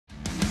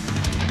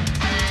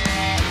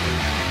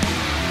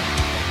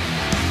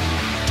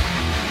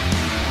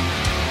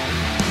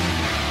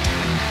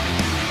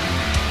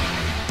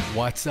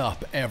What's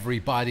up,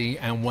 everybody,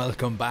 and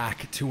welcome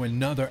back to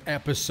another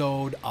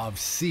episode of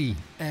CMA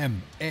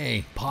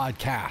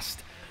Podcast.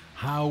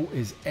 How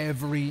is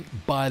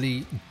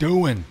everybody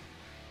doing?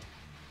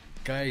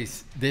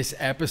 Guys, this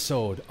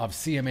episode of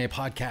CMA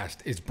Podcast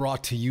is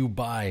brought to you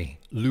by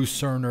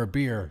Lucerner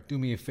Beer. Do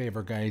me a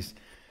favor, guys.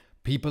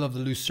 People of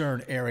the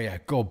Lucerne area,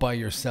 go buy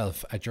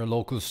yourself at your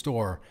local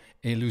store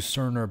a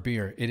Lucerner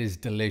beer. It is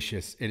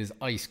delicious. It is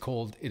ice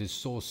cold. It is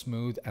so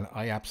smooth, and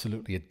I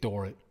absolutely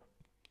adore it.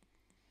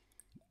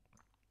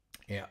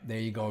 Yeah, there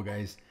you go,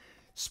 guys.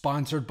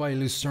 Sponsored by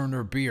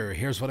Lucerner Beer.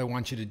 Here's what I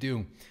want you to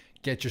do.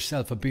 Get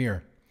yourself a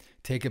beer.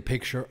 Take a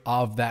picture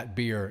of that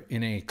beer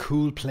in a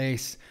cool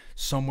place,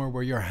 somewhere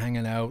where you're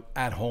hanging out,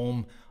 at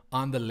home,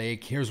 on the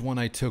lake. Here's one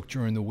I took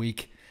during the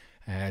week.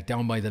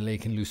 Down by the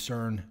lake in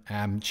Lucerne.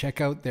 Check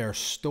out their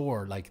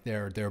store, like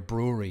their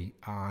brewery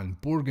on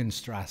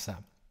Burgenstrasse.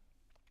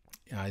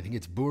 I think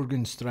it's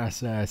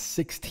Burgenstrasse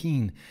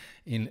 16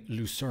 in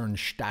Lucerne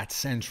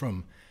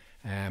Stadtzentrum.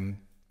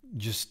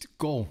 Just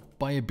go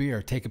buy a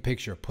beer, take a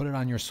picture, put it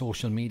on your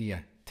social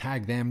media,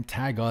 tag them,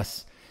 tag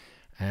us,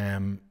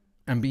 and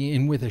be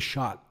in with a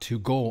shot to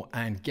go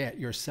and get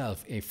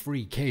yourself a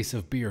free case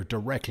of beer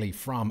directly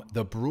from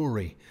the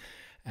brewery.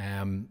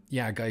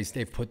 Yeah, guys,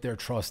 they've put their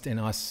trust in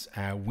us.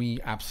 We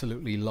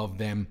absolutely love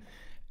them,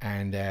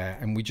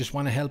 and we just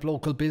want to help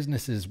local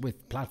businesses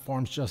with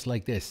platforms just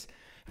like this.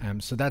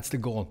 So that's the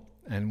goal.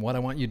 And what I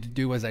want you to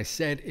do, as I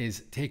said,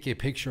 is take a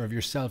picture of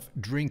yourself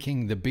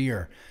drinking the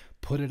beer,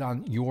 put it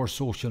on your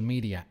social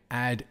media,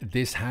 add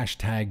this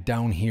hashtag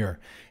down here,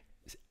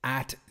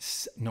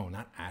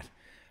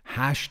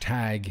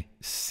 hashtag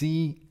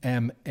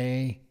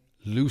CMA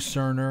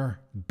Lucerner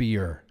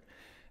Beer,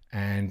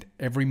 and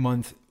every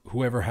month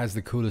whoever has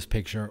the coolest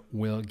picture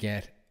will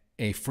get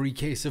a free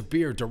case of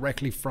beer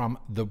directly from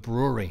the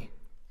brewery.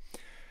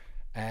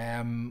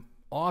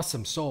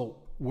 Awesome. So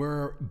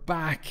we're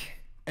back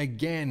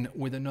again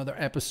with another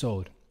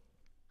episode.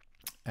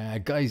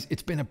 Guys,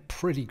 it's been a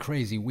pretty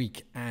crazy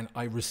week, and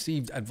I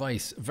received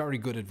advice, very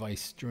good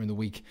advice during the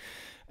week,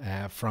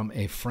 from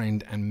a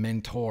friend and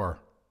mentor.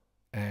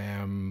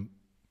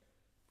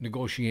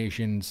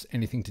 Negotiations,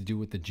 anything to do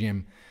with the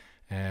gym,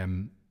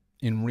 in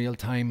real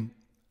time.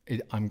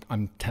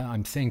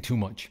 I'm saying too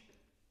much.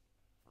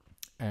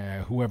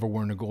 Whoever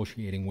we're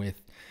negotiating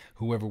with,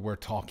 whoever we're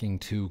talking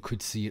to,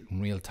 could see it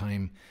in real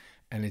time,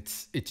 and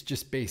it's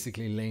just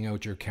basically laying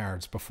out your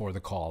cards before the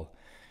call.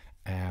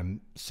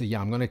 So yeah,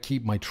 I'm gonna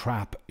keep my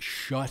trap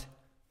shut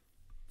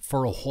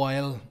for a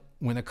while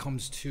when it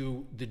comes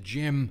to the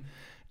gym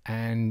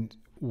and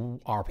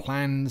our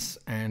plans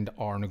and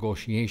our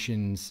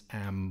negotiations.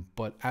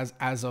 But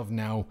as of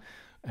now,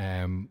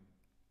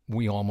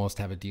 we almost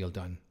have a deal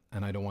done,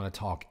 and I don't want to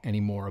talk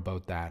any more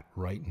about that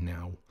right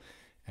now.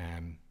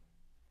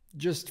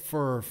 Just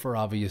for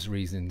obvious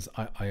reasons.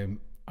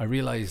 I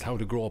realized how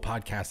to grow a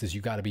podcast is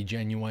you got to be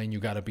genuine, you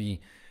got to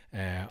be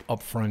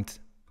upfront,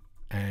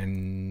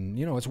 and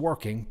you know it's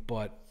working,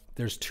 but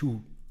there's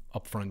too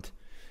upfront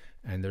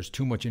and there's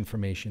too much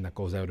information that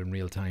goes out in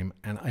real time,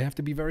 and I have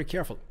to be very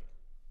careful.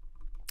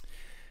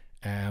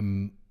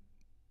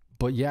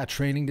 But yeah,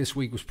 training this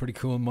week was pretty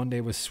cool.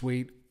 Monday was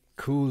sweet,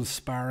 cool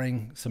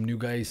sparring, some new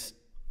guys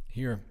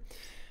here.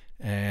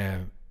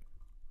 You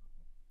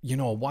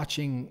know,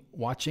 watching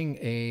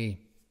a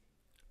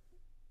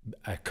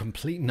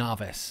complete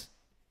novice,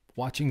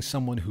 watching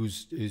someone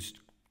who's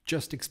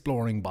just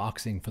exploring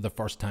boxing for the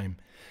first time,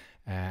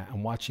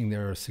 and watching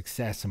their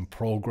success and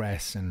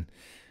progress, and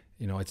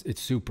you know,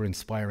 it's super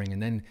inspiring.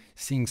 And then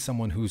seeing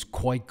someone who's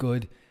quite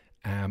good,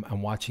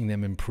 and watching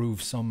them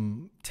improve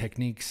some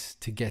techniques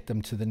to get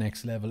them to the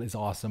next level is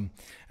awesome.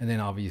 And then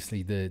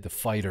obviously the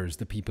fighters,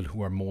 the people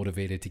who are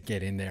motivated to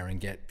get in there and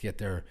get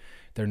their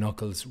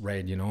knuckles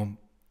red, you know,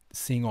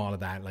 seeing all of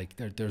that, like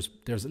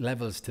there's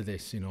levels to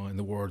this, you know, in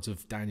the words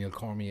of Daniel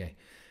Cormier.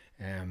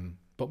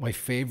 But my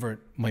favorite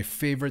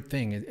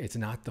thing, it's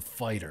not the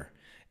fighter.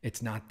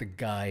 It's not the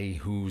guy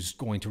who's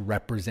going to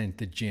represent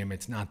the gym.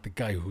 It's not the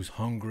guy who's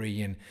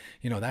hungry, and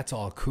you know, that's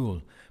all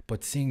cool.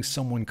 But seeing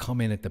someone come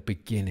in at the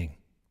beginning,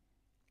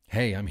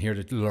 hey, I'm here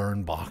to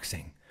learn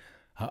boxing.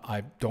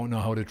 I don't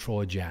know how to throw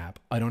a jab.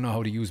 I don't know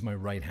how to use my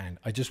right hand.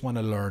 I just want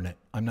to learn it.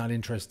 I'm not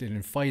interested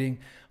in fighting.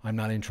 I'm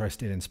not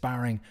interested in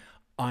sparring.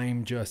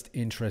 I'm just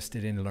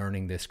interested in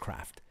learning this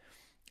craft.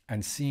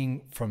 And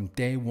seeing from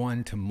day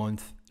 1 to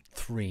month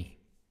 3,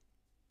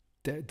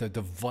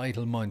 the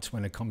vital months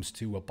when it comes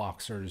to a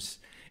boxer's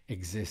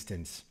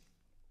existence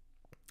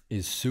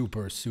is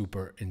super,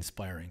 super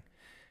inspiring.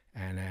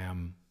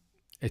 And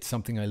it's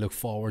something I look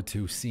forward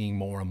to seeing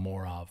more and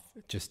more of,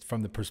 just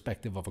from the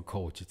perspective of a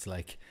coach. It's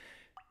like,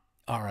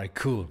 all right,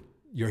 cool.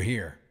 You're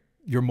here.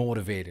 You're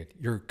motivated.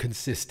 You're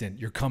consistent.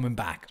 You're coming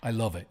back. I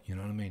love it. You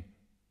know what I mean?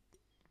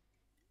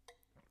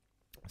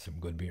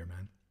 Some good beer,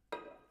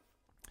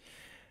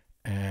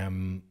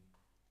 man.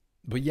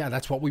 But yeah,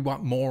 that's what we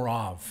want more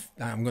of.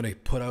 I'm going to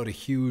put out a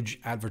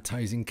huge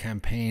advertising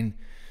campaign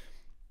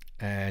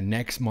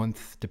next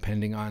month,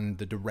 depending on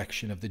the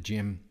direction of the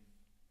gym.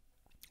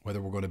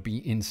 whether we're going to be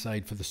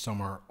inside for the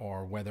summer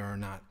or whether or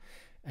not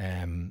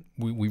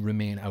we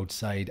remain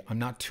outside. I'm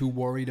not too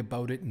worried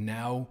about it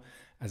now.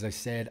 As I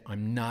said,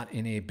 I'm not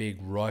in a big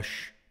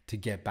rush to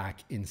get back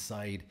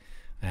inside.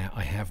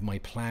 I have my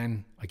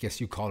plan. I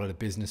guess you call it a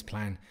business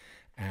plan.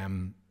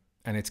 And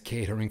it's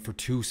catering for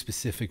 2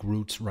 specific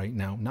routes right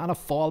now. Not a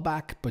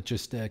fallback, but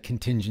just a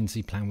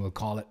contingency plan, we'll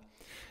call it.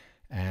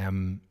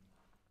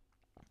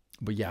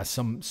 But yeah,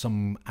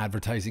 some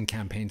advertising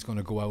campaigns going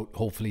to go out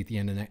hopefully at the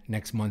end of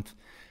next month.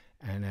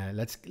 And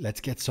let's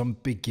get some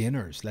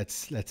beginners.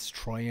 Let's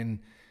try and,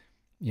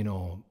 you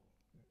know,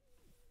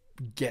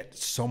 get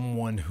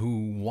someone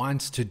who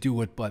wants to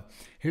do it. But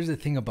here's the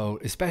thing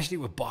about, especially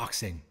with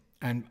boxing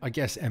and I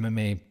guess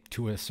MMA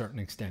to a certain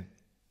extent,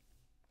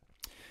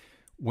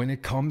 when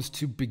it comes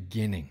to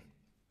beginning,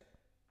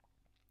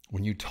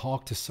 when you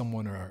talk to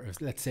someone, or if,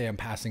 let's say I'm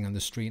passing on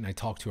the street and I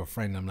talk to a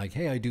friend, I'm like,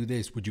 hey, I do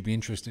this, would you be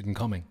interested in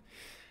coming?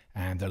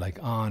 And they're like,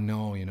 oh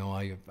no, you know,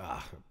 I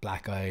have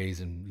black eyes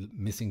and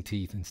missing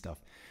teeth and stuff.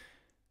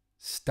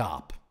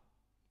 Stop.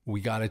 We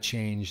got to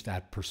change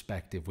that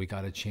perspective. We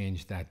got to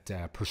change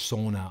that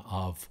persona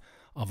of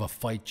a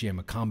fight gym,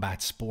 a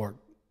combat sport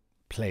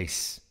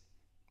place,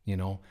 you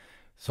know.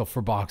 So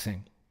for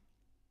boxing,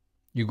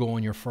 you go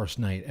on your first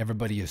night,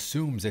 everybody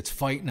assumes it's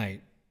fight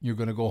night. You're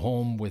going to go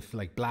home with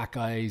like black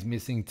eyes,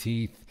 missing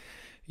teeth,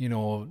 you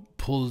know,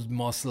 pulled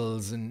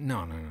muscles, and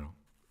no.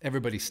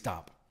 Everybody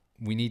stop.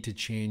 We need to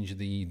change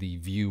the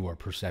view or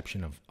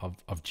perception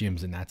of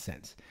gyms in that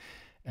sense.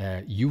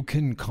 You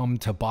can come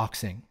to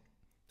boxing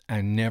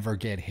and never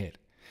get hit.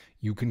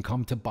 You can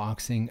come to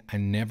boxing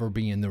and never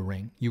be in the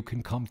ring. You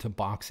can come to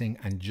boxing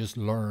and just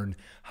learn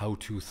how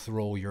to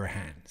throw your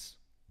hands.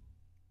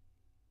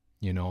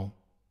 You know,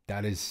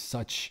 that is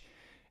such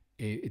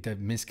the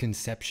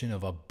misconception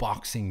of a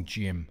boxing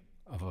gym,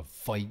 of a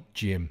fight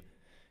gym.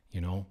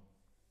 You know,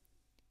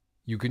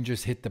 you can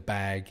just hit the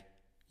bag.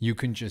 You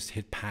can just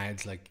hit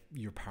pads like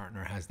your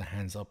partner has the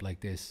hands up like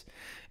this.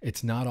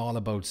 It's not all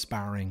about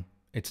sparring.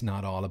 It's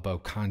not all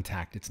about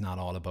contact. It's not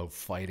all about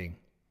fighting.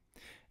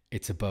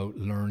 It's about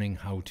learning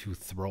how to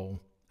throw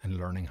and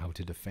learning how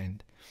to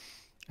defend.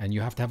 And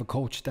you have to have a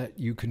coach that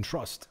you can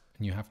trust.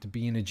 And you have to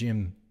be in a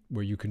gym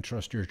where you can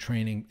trust your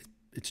training.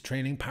 It's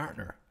training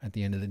partner at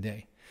the end of the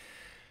day.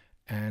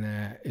 And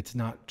it's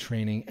not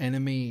training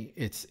enemy.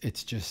 It's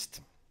just,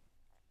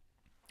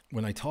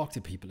 when I talk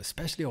to people,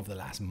 especially over the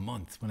last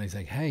month, when I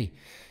say, hey,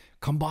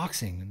 come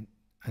boxing,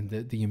 and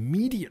the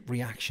immediate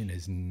reaction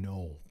is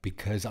no,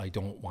 because I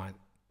don't want,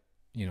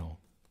 you know,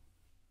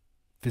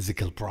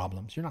 physical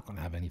problems. You're not going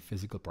to have any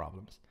physical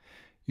problems.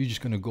 You're just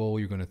going to go,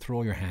 you're going to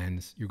throw your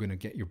hands, you're going to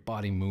get your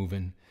body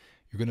moving,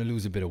 you're going to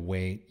lose a bit of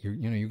weight, you're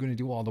going to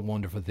do all the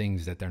wonderful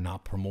things that they're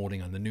not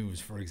promoting on the news,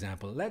 for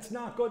example. Let's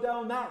not go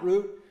down that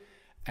route.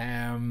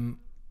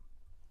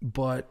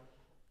 But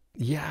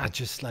yeah,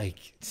 just like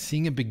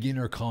seeing a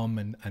beginner come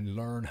and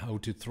learn how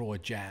to throw a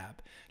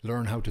jab,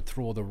 learn how to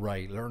throw the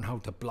right, learn how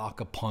to block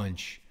a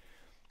punch.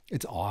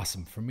 It's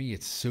awesome. For me,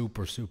 it's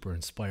super, super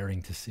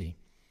inspiring to see,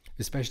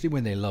 especially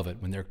when they love it,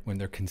 when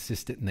they're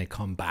consistent and they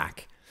come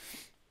back.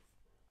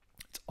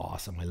 It's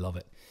awesome. I love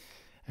it.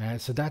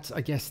 So that's,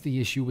 I guess,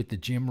 the issue with the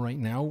gym right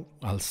now.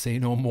 I'll say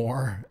no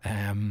more.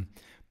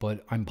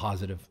 But I'm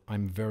positive.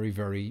 I'm very,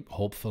 very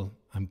hopeful.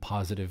 I'm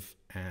positive,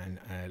 and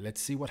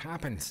let's see what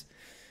happens.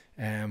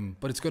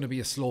 But it's going to be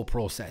a slow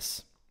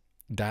process.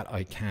 That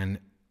I can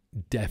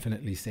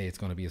definitely say, it's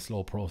going to be a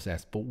slow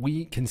process. But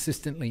we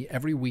consistently,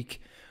 every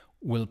week,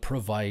 will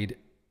provide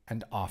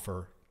and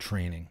offer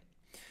training.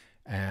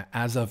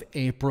 As of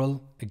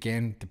April,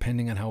 again,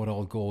 depending on how it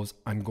all goes,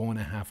 I'm going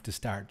to have to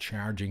start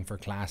charging for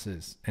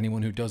classes.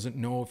 Anyone who doesn't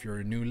know, if you're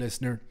a new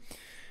listener,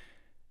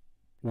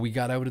 we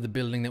got out of the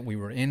building that we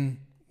were in.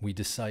 We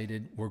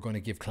decided we're going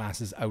to give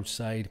classes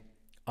outside.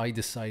 I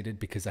decided,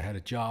 because I had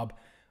a job,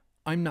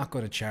 I'm not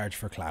going to charge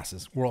for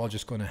classes. We're all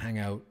just going to hang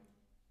out.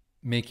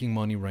 Making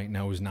money right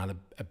now is not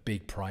a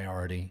big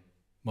priority.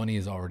 Money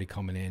is already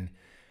coming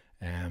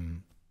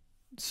in.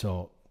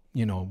 So,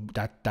 you know,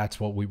 that's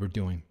what we were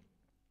doing.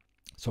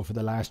 So for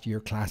the last year,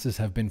 classes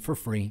have been for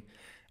free.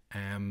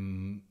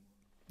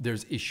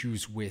 There's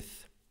issues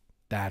with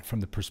that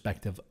from the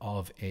perspective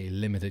of a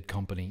limited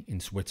company in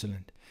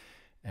Switzerland.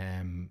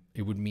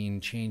 It would mean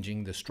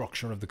changing the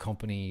structure of the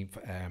company.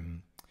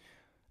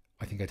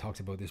 I think I talked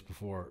about this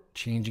before,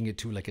 changing it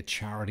to like a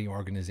charity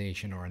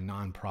organization or a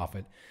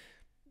non-profit.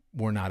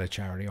 We're not a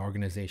charity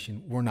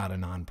organization. We're not a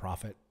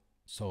non-profit.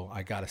 So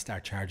I got to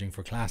start charging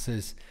for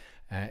classes.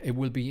 It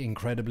will be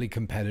incredibly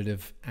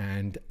competitive,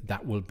 and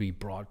that will be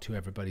brought to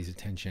everybody's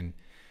attention,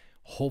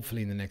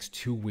 hopefully in the next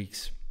 2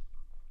 weeks.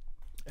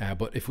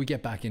 But if we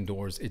get back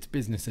indoors, it's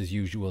business as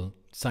usual,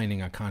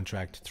 signing a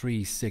contract,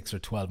 3, 6, or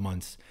 12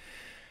 months.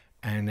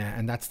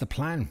 And that's the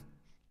plan.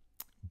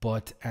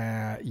 But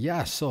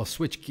yeah, so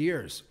switch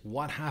gears.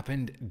 What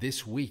happened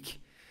this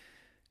week?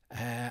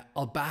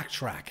 I'll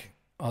backtrack.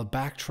 I'll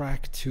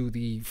backtrack to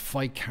the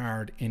fight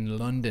card in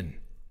London.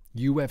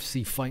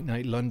 UFC Fight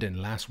Night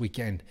London last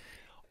weekend.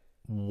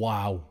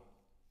 Wow.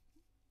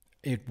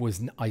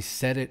 I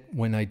said it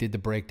when I did the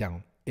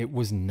breakdown. It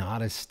was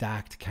not a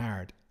stacked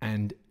card.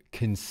 And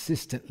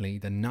consistently,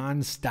 the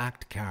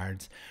non-stacked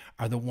cards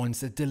are the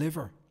ones that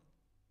deliver.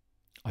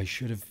 I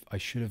should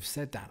have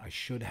said that. I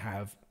should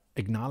have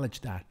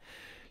acknowledged that.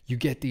 You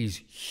get these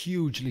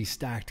hugely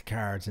stacked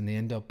cards and they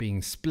end up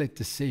being split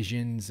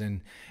decisions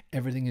and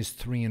everything is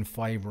 3 and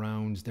 5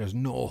 rounds. There's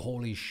no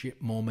holy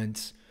shit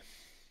moments.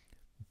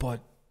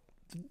 But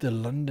the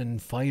London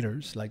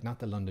fighters, like not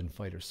the London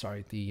fighters,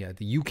 sorry,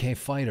 the UK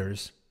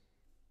fighters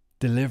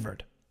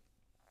delivered.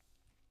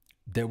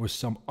 There was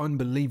some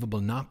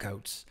unbelievable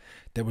knockouts.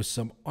 There was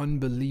some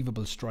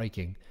unbelievable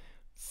striking.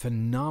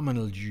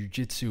 Phenomenal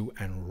jiu-jitsu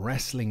and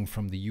wrestling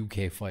from the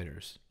UK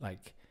fighters.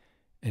 Like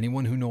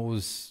anyone who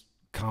knows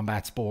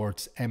combat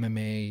sports,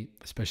 MMA,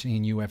 especially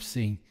in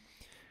UFC,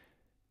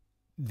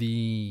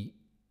 the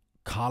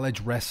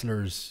college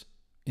wrestlers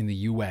in the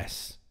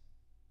US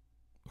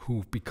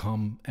who've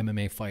become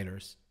MMA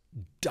fighters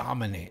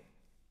dominate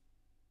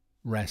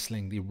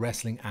wrestling, the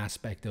wrestling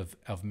aspect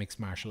of mixed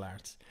martial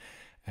arts.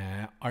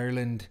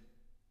 Ireland,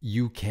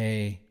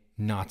 UK,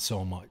 not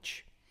so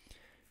much.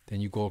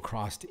 Then you go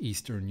across to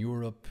Eastern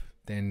Europe,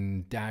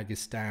 then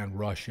Dagestan,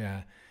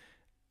 Russia.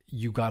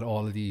 You got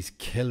all of these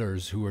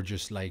killers who are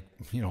just like,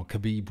 you know,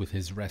 Khabib with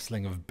his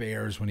wrestling of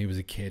bears when he was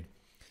a kid.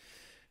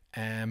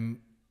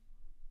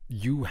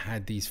 You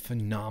had these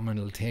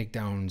phenomenal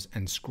takedowns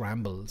and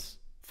scrambles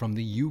from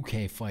the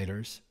UK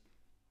fighters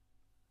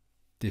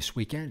this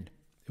weekend.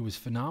 It was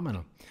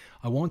phenomenal.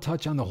 I won't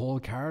touch on the whole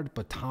card,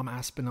 but Tom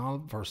Aspinall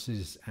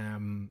versus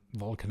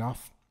Volkanov,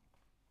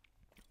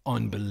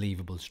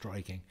 unbelievable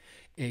striking.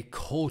 A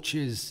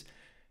coach's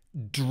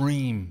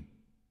dream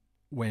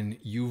when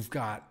you've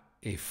got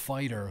a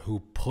fighter who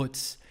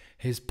puts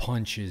his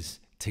punches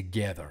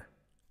together.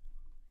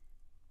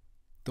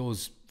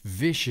 Those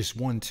vicious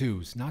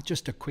 1-2s, not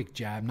just a quick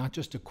jab, not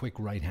just a quick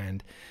right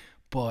hand,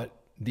 but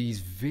these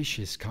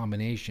vicious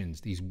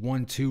combinations, these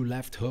 1-2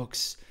 left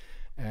hooks,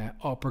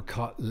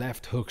 uppercut,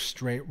 left hook,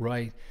 straight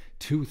right,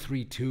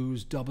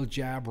 2-3-2s, double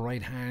jab,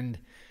 right hand,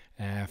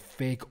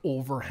 fake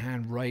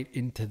overhand right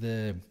into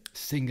the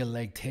single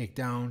leg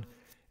takedown.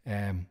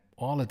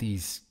 All of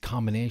these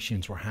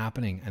combinations were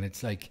happening, and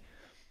it's like,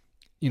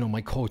 you know,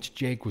 my coach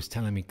Jake was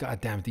telling me,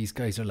 God damn it, these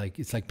guys are like,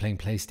 it's like playing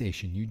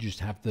PlayStation. You just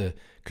have the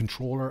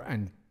controller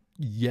and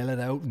yell it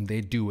out and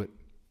they do it.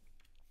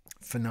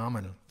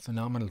 Phenomenal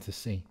to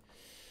see.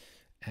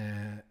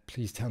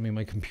 Please tell me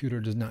my computer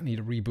does not need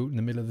a reboot in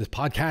the middle of this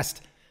podcast.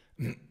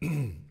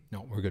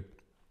 No, we're good.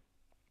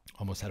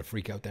 Almost had a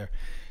freak out there.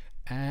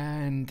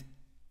 And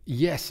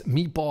yes,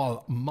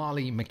 Meatball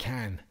Molly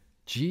McCann.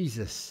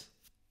 Jesus.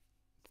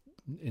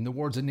 In the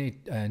words of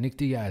Nick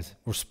Diaz,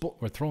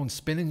 we're throwing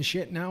spinning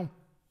shit now.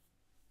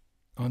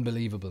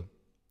 Unbelievable.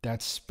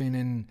 That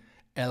spinning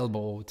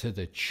elbow to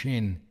the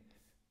chin.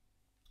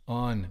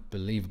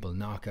 Unbelievable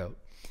knockout.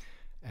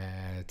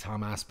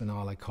 Tom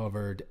Aspinall I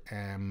covered.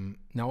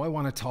 Now I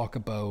want to talk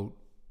about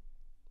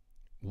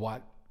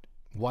what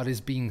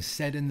is being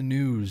said in the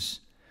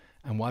news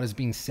and what is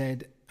being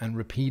said and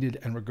repeated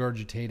and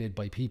regurgitated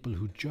by people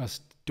who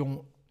just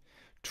don't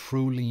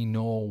truly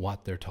know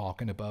what they're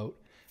talking about,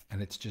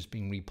 and it's just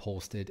being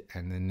reposted,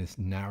 and then this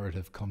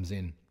narrative comes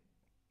in.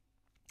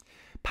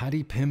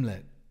 Paddy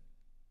Pimblett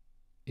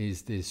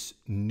is this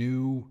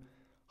new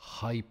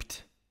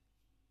hyped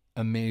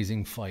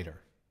amazing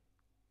fighter.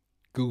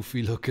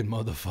 Goofy looking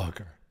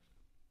motherfucker.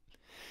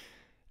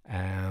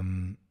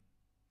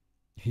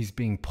 He's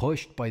being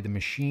pushed by the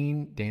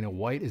machine. Dana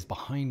White is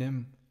behind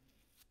him.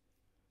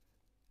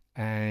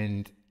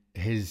 And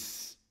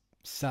his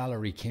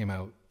salary came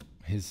out.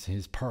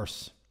 His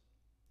purse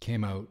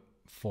came out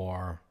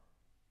for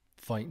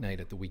fight night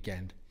at the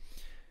weekend.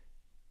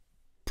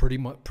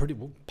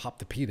 We'll pop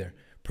the P there.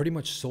 Pretty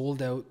much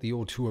sold out the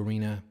O2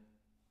 Arena.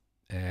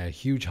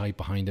 Huge hype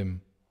behind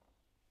him.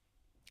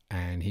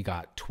 And he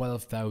got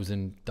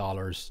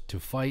 $12,000 to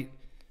fight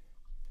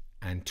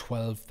and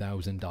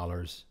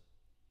 $12,000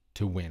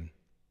 to win.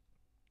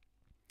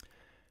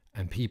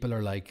 And people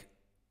are like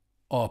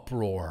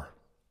uproar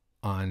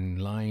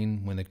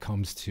online when it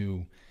comes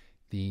to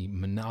the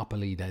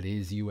monopoly that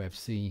is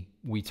UFC.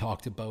 We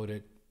talked about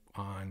it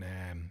on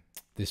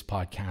this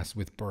podcast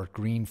with Bert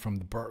Green from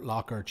the Burt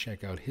Locker.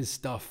 Check out his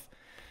stuff.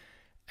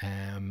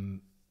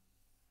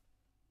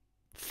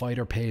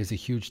 Fighter pay is a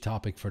huge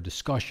topic for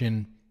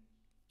discussion.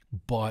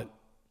 But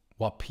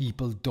what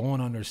people don't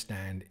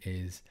understand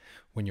is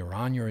when you're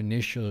on your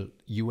initial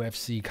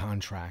UFC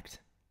contract,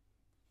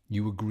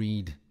 you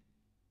agreed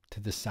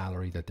to the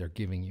salary that they're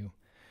giving you.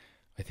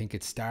 I think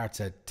it starts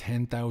at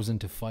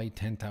 $10,000 to fight,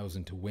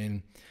 $10,000 to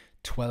win,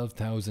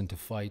 $12,000 to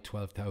fight,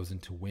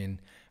 $12,000 to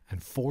win, and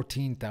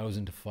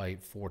 $14,000 to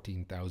fight,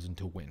 $14,000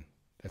 to win.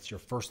 That's your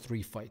first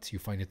 3 fights. You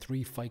find a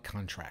 3-fight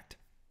contract.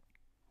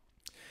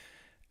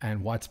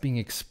 And what's being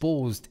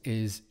exposed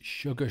is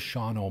Sugar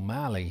Sean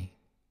O'Malley.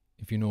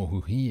 If you know who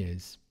he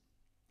is,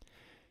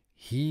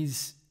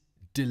 he's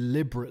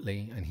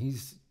deliberately, and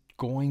he's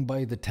going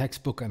by the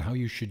textbook on how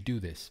you should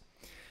do this.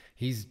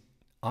 He's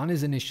on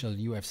his initial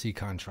UFC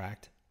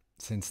contract,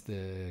 since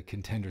the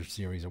Contender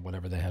Series or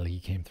whatever the hell he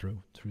came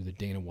through the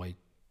Dana White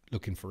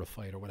looking for a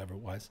fight or whatever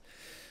it was.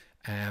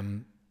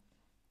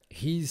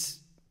 He's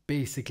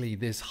basically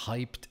this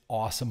hyped,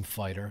 awesome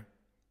fighter,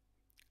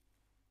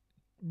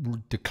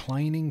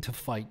 declining to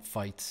fight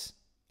fights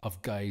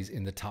of guys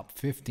in the top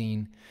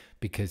 15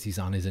 because he's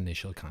on his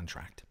initial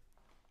contract.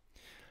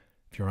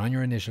 If you're on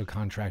your initial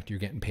contract, you're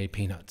getting paid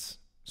peanuts.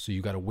 So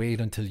you got to wait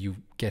until you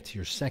get to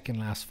your second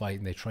last fight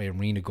and they try and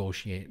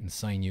renegotiate and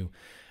sign you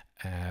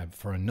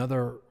for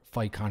another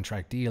fight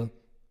contract deal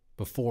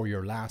before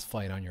your last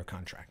fight on your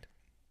contract.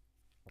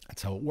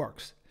 That's how it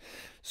works.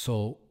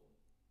 So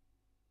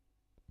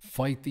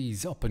fight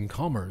these up and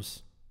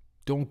comers.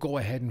 Don't go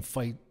ahead and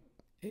fight.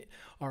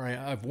 All right,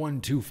 I've won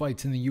 2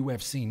 fights in the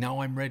UFC. Now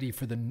I'm ready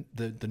for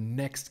the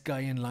next guy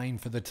in line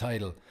for the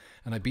title.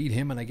 And I beat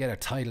him and I get a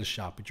title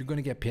shot. But you're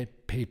going to get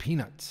paid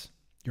peanuts.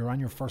 You're on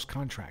your first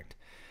contract.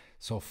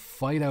 So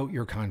fight out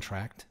your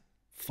contract.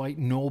 Fight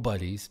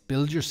nobodies.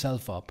 Build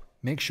yourself up.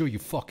 Make sure you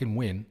fucking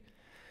win.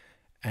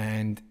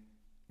 And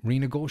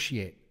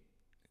renegotiate.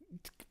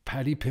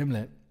 Paddy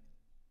Pimblett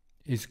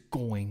is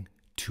going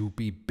to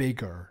be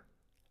bigger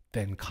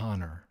than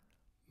Conor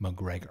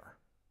McGregor.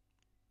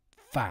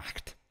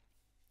 Fact.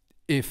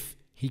 If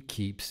he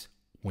keeps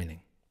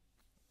winning.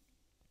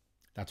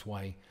 That's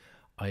why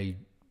I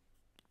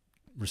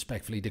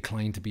respectfully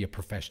declined to be a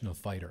professional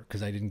fighter,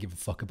 because I didn't give a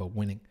fuck about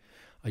winning.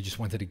 I just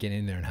wanted to get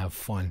in there and have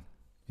fun.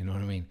 You know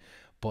what I mean?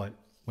 But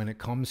when it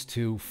comes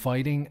to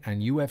fighting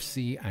and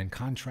UFC and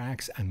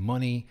contracts and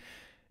money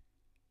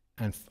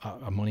and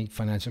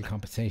financial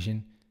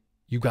compensation,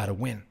 you got to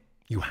win.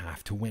 You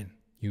have to win.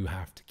 You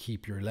have to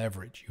keep your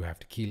leverage. You have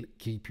to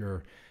keep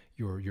your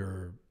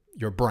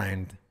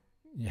brand.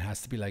 It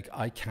has to be like,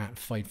 I can't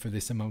fight for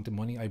this amount of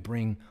money. I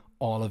bring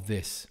all of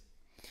this.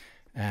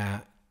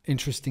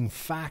 Interesting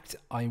fact,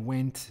 I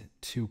went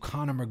to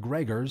Conor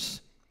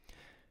McGregor's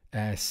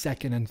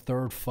second and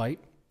third fight.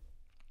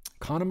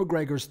 Conor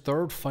McGregor's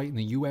third fight in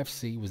the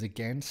UFC was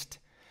against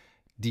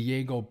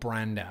Diego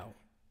Brandao.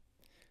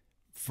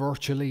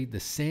 Virtually the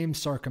same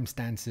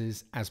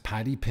circumstances as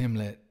Paddy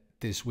Pimblett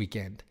this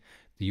weekend.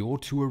 The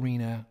O2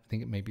 Arena, I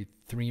think it may be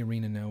 3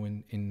 Arena now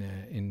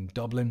in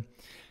Dublin.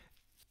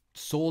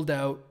 Sold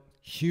out,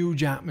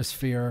 huge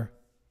atmosphere,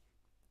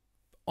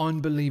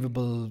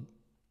 unbelievable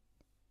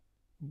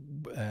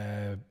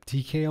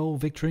TKO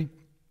victory.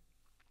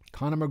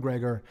 Conor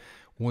McGregor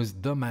was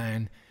the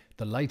man.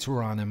 The lights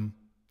were on him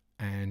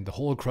and the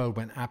whole crowd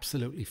went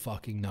absolutely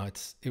fucking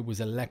nuts. It was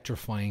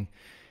electrifying.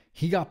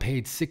 He got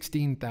paid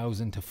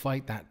 $16,000 to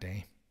fight that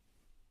day.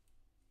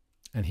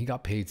 And he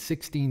got paid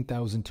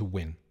 $16,000 to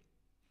win.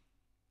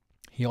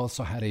 He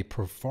also had a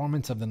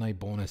performance of the night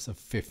bonus of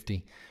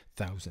 $50,000.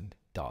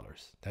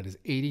 That is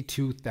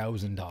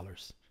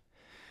 $82,000.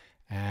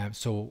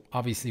 So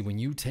obviously when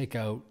you take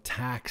out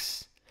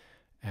tax,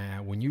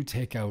 when you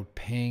take out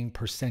paying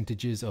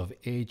percentages of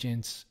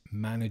agents,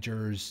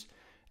 managers,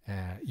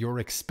 your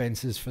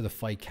expenses for the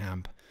fight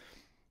camp,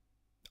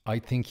 I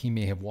think he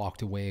may have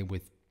walked away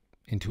with,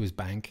 into his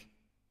bank,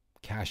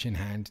 cash in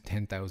hand,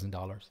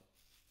 $10,000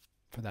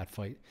 for that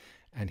fight.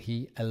 And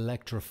he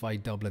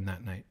electrified Dublin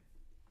that night.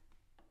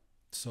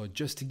 So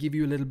just to give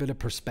you a little bit of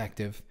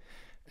perspective,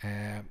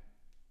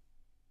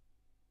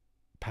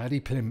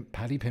 Paddy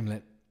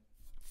Pimblett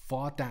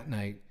fought that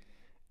night,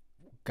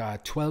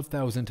 got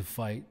 $12,000 to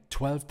fight,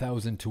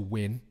 $12,000 to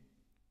win,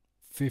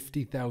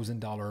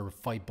 $50,000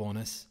 fight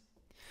bonus.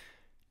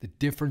 The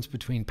difference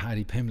between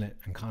Paddy Pimblett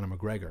and Conor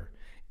McGregor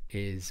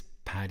is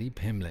Paddy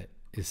Pimblett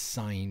is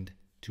signed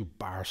to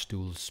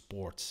Barstool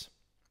Sports.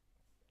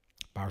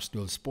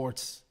 Barstool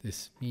Sports,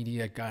 this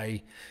media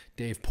guy,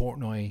 Dave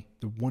Portnoy,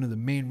 one of the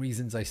main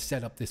reasons I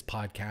set up this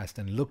podcast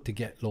and look to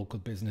get local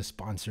business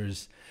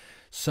sponsors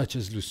such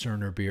as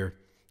Lucerner Beer.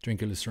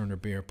 Drink a Lucerner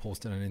Beer,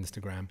 post it on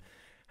Instagram,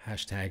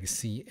 hashtag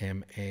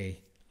CMA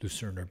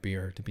Lucerner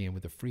Beer to be in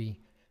with a free,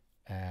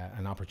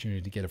 an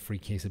opportunity to get a free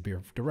case of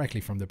beer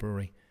directly from the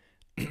brewery.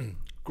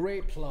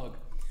 Great plug.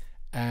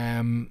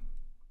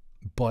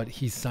 But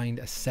he signed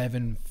a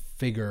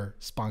 7-figure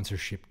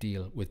sponsorship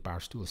deal with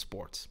Barstool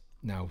Sports.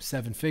 Now,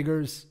 7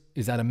 figures,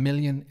 is that $1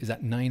 million? Is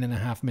that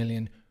 $9.5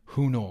 million?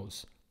 Who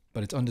knows?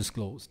 But it's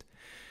undisclosed.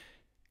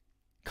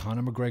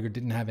 Conor McGregor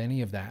didn't have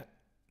any of that.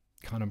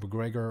 Conor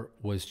McGregor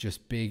was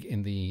just big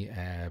in the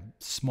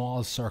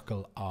small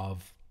circle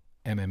of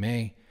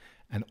MMA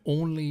and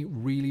only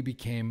really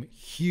became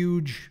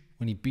huge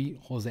when he beat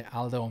Jose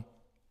Aldo,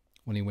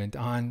 when he went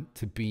on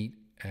to beat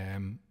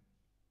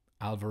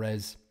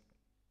Alvarez,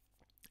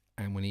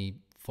 and when he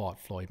fought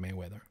Floyd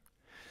Mayweather.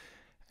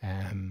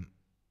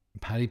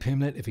 Paddy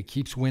Pimblett, if he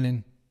keeps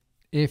winning,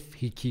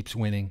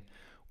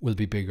 will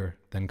be bigger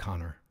than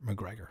Conor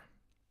McGregor.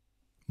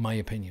 My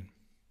opinion.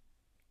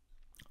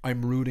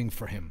 I'm rooting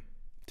for him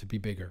to be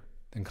bigger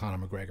than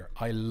Conor McGregor.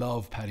 I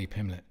love Paddy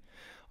Pimblett.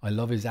 I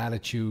love his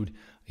attitude.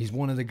 He's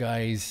one of the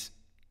guys,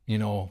 you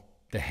know,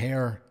 the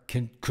hair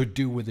could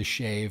do with a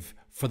shave,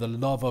 for the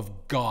love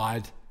of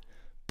God,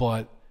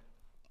 but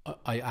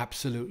I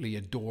absolutely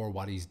adore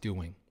what he's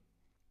doing.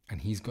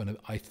 and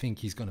I think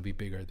he's gonna be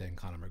bigger than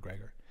Conor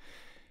McGregor.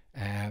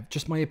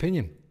 Just my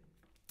opinion.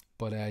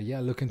 But yeah,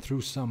 looking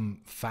through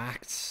some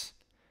facts,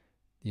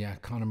 yeah,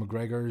 Conor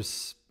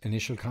McGregor's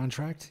initial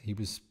contract, he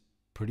was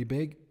pretty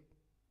big,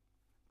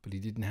 but he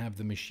didn't have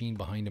the machine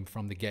behind him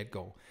from the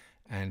get-go.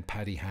 And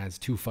Paddy has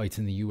 2 fights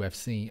in the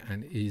UFC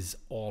and is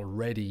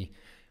already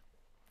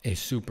a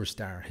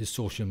superstar. His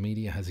social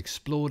media has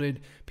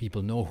exploded.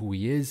 People know who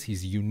he is.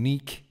 He's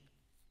unique.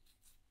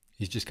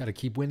 He's just got to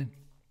keep winning.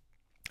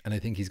 And I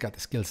think he's got the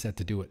skill set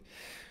to do it.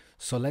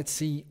 So let's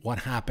see what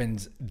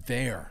happens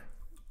there.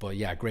 But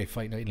yeah, great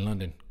fight night in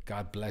London.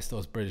 God bless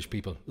those British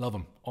people. Love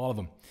them, all of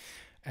them.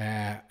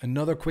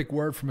 Another quick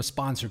word from a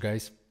sponsor,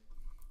 guys.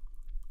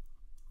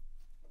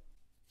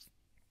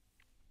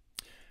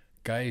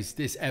 Guys,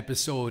 this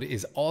episode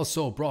is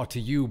also brought to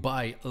you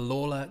by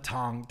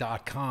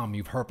lolatong.com.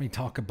 You've heard me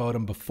talk about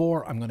them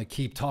before. I'm going to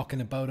keep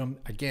talking about them.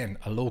 Again,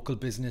 a local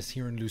business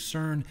here in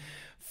Lucerne.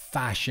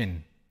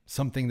 Fashion,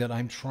 something that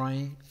I'm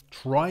trying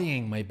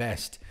my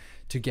best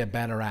to get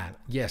better at.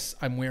 Yes,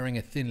 I'm wearing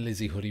a Thin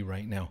Lizzy hoodie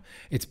right now.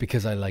 It's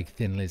because I like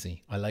Thin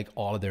Lizzy. I like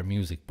all of their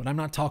music. But I'm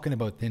not talking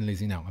about Thin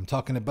Lizzy now. I'm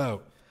talking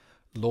about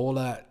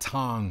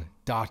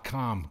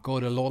lolatong.com. Go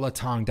to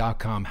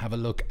lolatong.com. Have a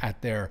look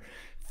at their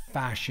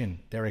fashion,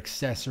 their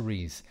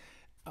accessories.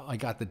 I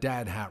got the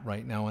dad hat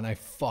right now, and I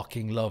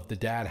fucking love the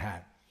dad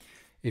hat.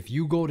 If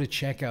you go to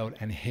checkout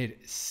and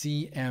hit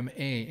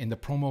CMA in the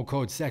promo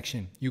code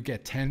section, you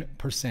get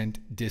 10%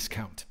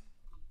 discount.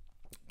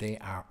 They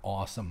are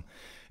awesome.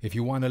 If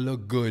you want to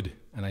look good,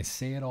 and I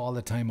say it all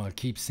the time, I'll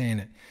keep saying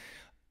it,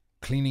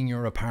 cleaning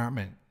your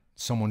apartment,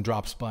 someone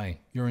drops by,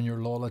 you're in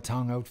your Lola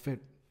Tong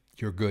outfit,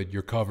 you're good,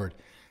 you're covered.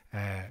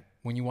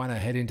 When you want to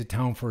head into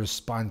town for a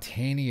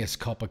spontaneous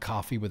cup of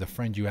coffee with a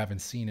friend you haven't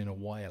seen in a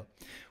while,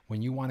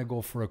 when you want to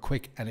go for a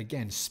quick, and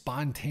again,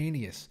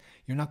 spontaneous,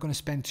 you're not going to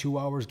spend 2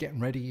 hours getting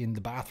ready in the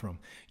bathroom.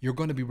 You're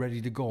going to be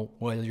ready to go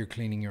while you're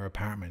cleaning your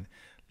apartment.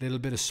 Little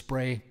bit of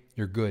spray,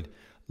 you're good.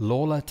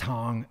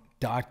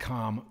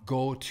 lolatong.com.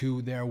 Go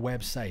to their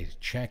website,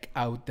 check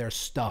out their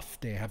stuff.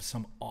 They have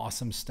some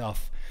awesome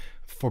stuff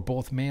for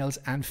both males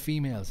and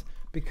females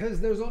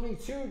because there's only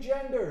 2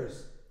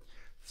 genders.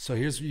 So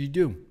here's what you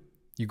do.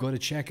 You go to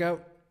checkout,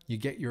 you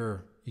get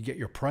your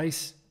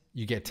price,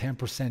 you get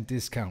 10%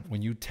 discount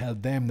when you tell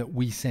them that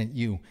we sent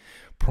you.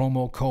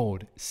 Promo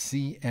code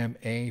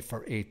CMA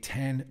for a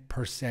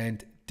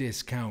 10%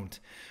 discount.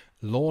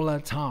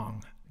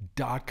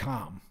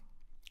 lolatong.com.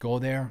 Go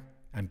there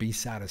and be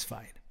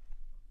satisfied.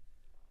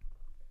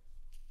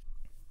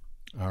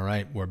 All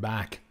right, we're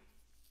back.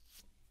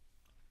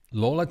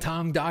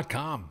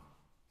 lolatong.com.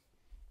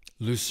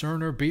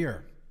 Lucerner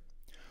beer.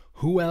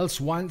 Who else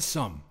wants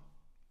some?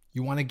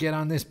 You want to get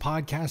on this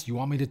podcast? You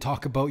want me to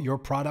talk about your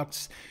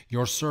products,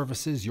 your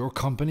services, your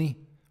company?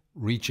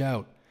 Reach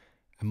out.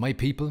 And my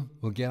people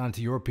will get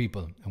onto your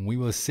people. And we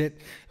will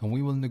sit and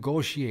we will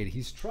negotiate.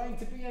 He's trying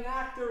to be an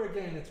actor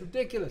again. It's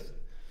ridiculous.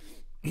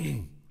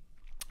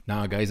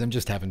 Nah, guys, I'm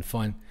just having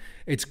fun.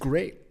 It's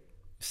great.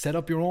 Set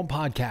up your own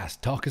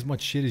podcast. Talk as much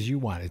shit as you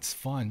want. It's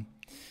fun.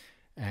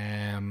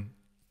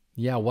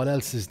 Yeah, what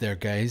else is there,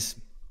 guys?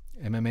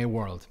 MMA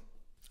world.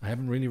 I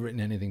haven't really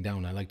written anything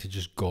down. I like to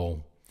just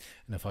go.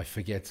 And if I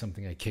forget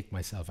something, I kick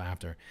myself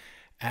after.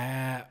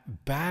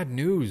 Bad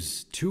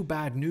news. 2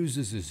 bad news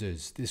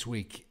this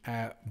week.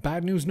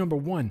 Bad news number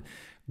 1.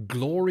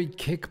 Glory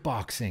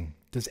Kickboxing.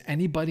 Does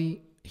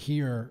anybody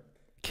here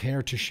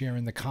care to share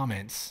in the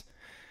comments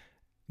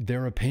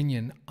their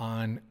opinion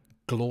on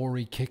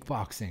Glory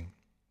Kickboxing?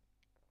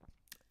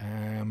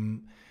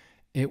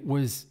 It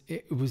was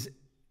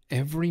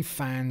every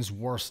fan's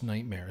worst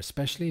nightmare,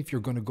 especially if you're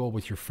going to go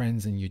with your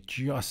friends and you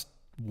just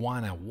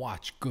want to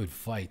watch good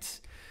fights.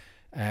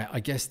 I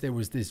guess there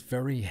was this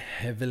very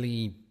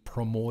heavily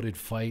promoted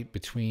fight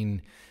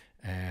between,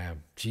 I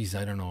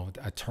don't know,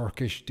 a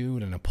Turkish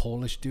dude and a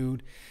Polish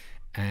dude.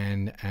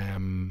 And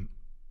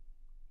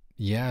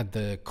yeah,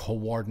 the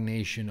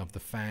coordination of the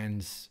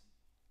fans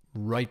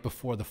right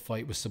before the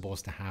fight was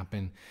supposed to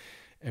happen.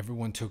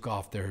 Everyone took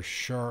off their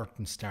shirt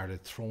and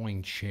started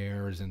throwing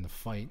chairs, and the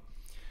fight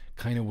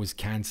kind of was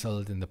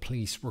cancelled, and the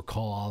police were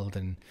called,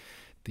 and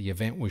the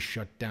event was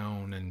shut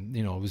down, and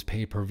you know, it was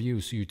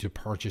pay-per-view, so you had to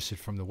purchase it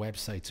from the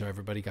website, so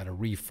everybody got a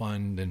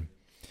refund. And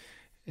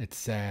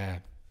it's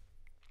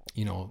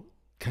you know,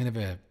 kind of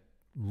a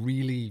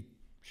really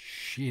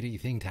shitty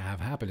thing to have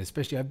happen.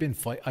 Especially I've been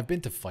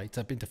to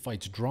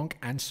fights drunk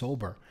and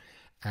sober,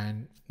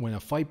 and when a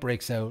fight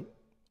breaks out,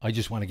 I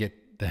just want to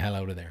get the hell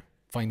out of there.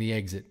 Find the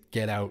exit,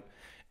 get out.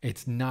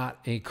 It's not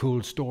a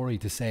cool story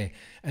to say,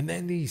 and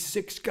then these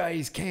 6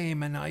 guys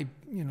came and I,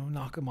 you know,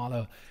 knock them all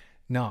out.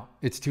 No,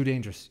 it's too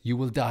dangerous. You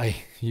will die.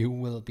 You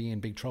will be in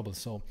big trouble.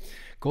 So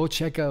go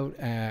check out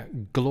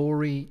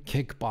Glory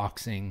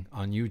Kickboxing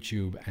on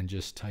YouTube and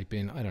just type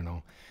in, I don't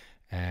know,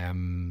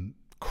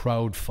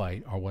 crowd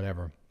fight or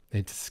whatever.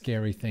 It's a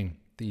scary thing.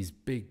 These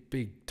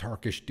big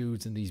Turkish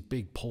dudes and these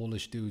big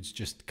Polish dudes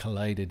just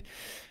collided,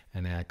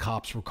 and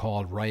cops were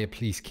called, riot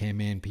police came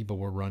in, people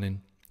were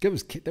running. There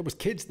was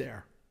kids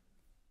there.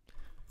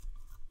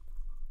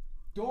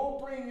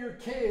 don't bring your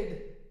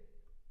kid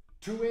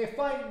to a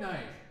fight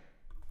night.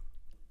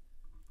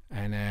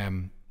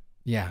 And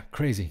yeah,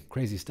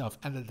 crazy stuff.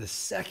 And then the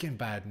second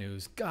bad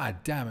news,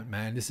 god damn it,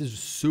 man, this is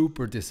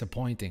super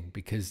disappointing,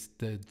 because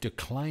the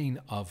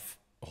decline of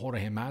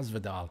Jorge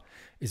Masvidal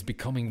is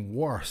becoming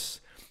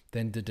worse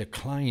than the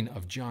decline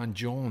of John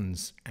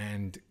Jones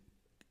and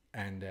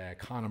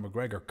Conor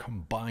McGregor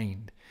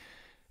combined.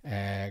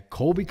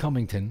 Colby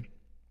Covington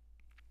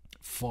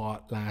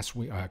fought last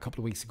week, a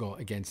couple of weeks ago,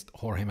 against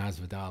Jorge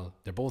Masvidal.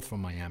 They're both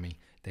from Miami.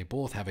 They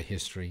both have a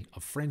history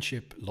of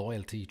friendship,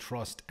 loyalty,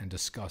 trust, and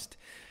disgust.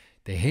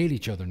 They hate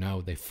each other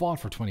now. They fought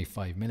for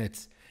 25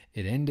 minutes.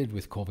 It ended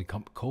with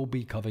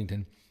Colby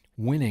Covington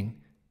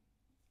winning,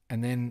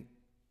 and then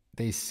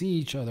they see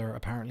each other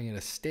apparently in a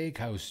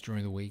steakhouse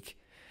during the week,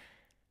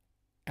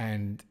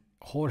 and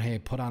Jorge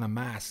put on a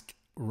mask,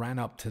 ran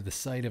up to the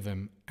side of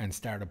him, and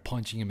started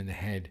punching him in the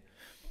head.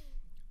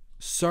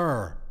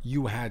 "Sir,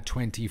 you had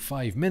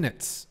 25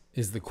 minutes,"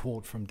 is the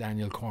quote from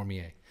Daniel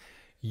Cormier.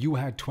 "You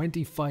had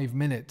 25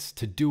 minutes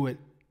to do it,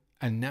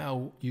 and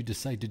now you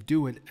decide to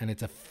do it, and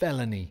it's a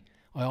felony."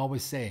 I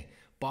always say,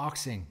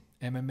 boxing,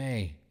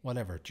 MMA,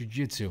 whatever,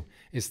 jiu-jitsu,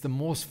 it's the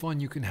most fun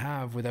you can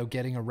have without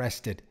getting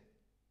arrested.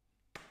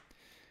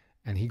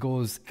 And he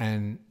goes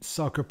and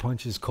sucker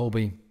punches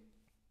Colby,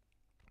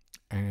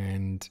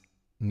 and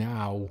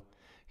now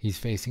he's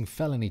facing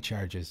felony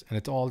charges, and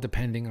it's all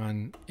depending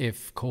on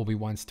if Colby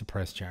wants to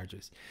press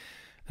charges.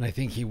 And I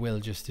think he will,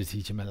 just to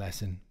teach him a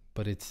lesson.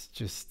 But it's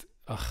just,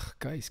 ugh,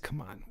 guys,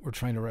 come on. We're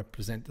trying to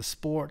represent the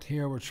sport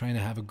here. We're trying to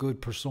have a good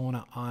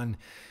persona on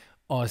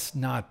us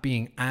not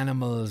being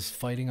animals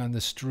fighting on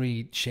the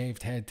street,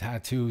 shaved head,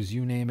 tattoos,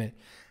 you name it.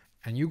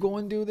 And you go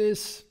and do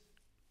this?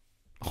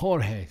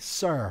 Jorge,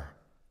 sir,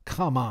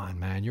 come on,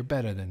 man. You're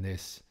better than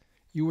this.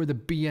 You were the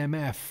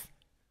BMF.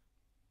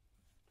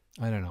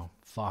 I don't know.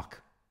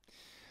 Fuck.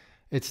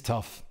 It's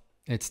tough.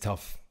 It's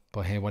tough.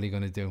 But hey, what are you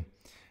going to do?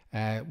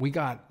 We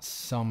got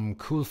some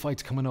cool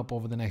fights coming up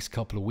over the next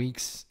couple of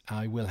weeks.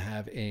 I will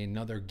have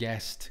another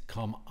guest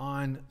come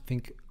on, I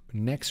think,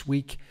 next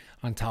week.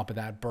 On top of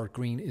that, Bert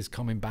Green is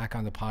coming back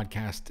on the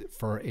podcast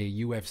for a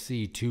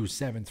UFC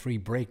 273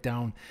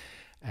 breakdown.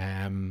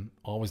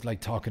 Always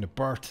like talking to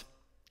Bert,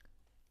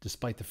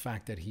 despite the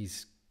fact that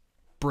he's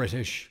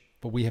British.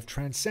 But we have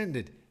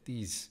transcended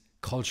these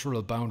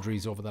cultural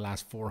boundaries over the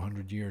last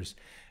 400 years.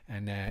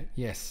 And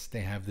yes,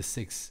 they have the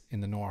 6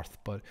 in the north,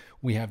 but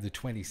we have the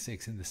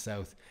 26 in the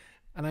south.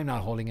 And I'm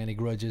not holding any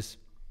grudges.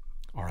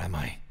 Or am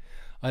I?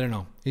 I don't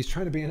know. He's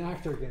trying to be an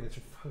actor again. It's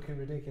fucking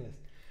ridiculous.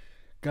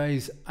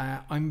 Guys,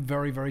 I'm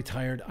very, very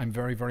tired. I'm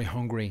very, very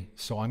hungry.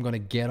 So I'm going to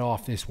get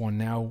off this one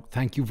now.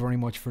 Thank you very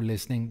much for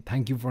listening.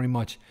 Thank you very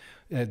much.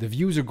 The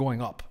views are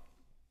going up.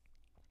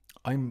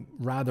 I'm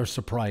rather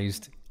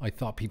surprised. I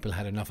thought people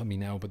had enough of me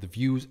now, but the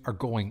views are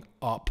going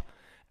up,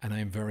 and I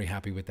am very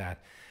happy with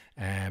that.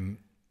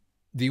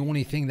 The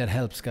only thing that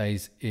helps,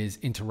 guys, is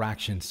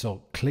interaction.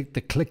 So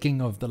the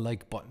clicking of the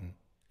like button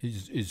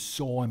is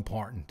so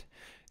important.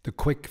 The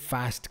quick,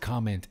 fast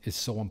comment is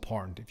so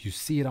important. If you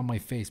see it on my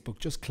Facebook,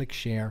 just click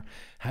share.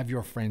 Have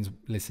your friends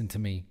listen to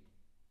me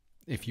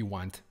if you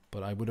want.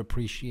 But I would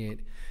appreciate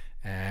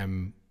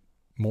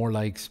more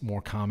likes,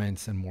 more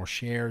comments, and more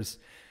shares.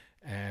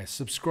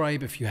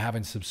 Subscribe if you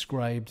haven't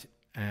subscribed.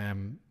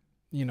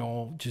 You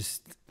know,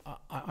 just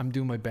I'm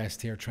doing my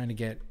best here, trying to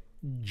get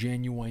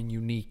genuine,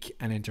 unique,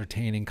 and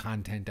entertaining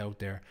content out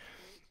there.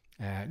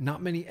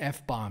 Not many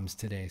F-bombs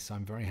today, so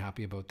I'm very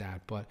happy about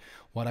that. But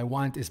what I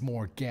want is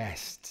more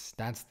guests.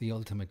 That's the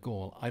ultimate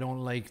goal. I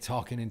don't like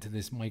talking into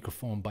this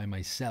microphone by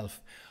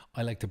myself.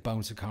 I like to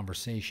bounce a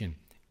conversation.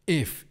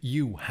 If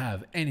you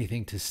have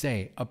anything to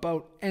say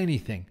about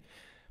anything,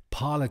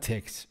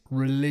 politics,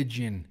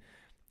 religion,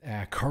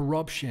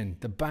 corruption,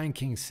 the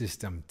banking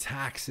system,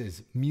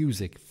 taxes,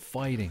 music,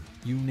 fighting,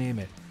 you name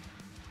it,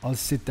 I'll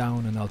sit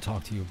down and I'll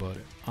talk to you about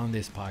it on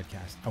this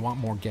podcast. I want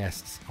more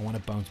guests. I want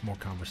to bounce more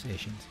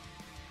conversations.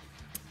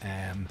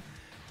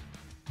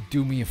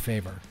 Do me a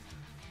favor.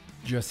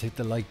 Just hit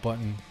the like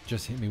button.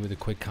 Just hit me with a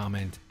quick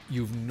comment.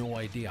 You've no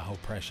idea how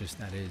precious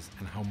that is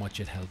and how much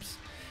it helps.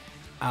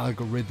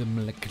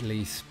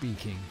 Algorithmically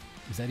speaking.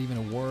 Is that even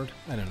a word?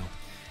 I don't know.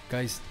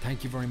 Guys,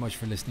 thank you very much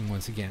for listening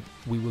once again.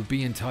 We will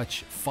be in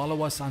touch.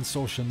 Follow us on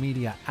social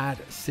media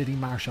at City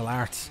Martial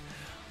Arts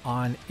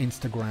on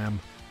Instagram,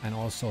 and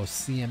also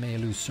CMA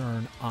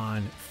Lucerne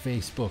on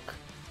Facebook.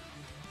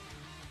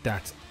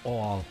 That's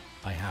all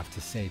I have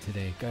to say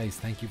today. Guys,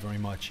 thank you very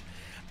much,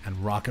 and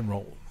rock and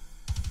roll.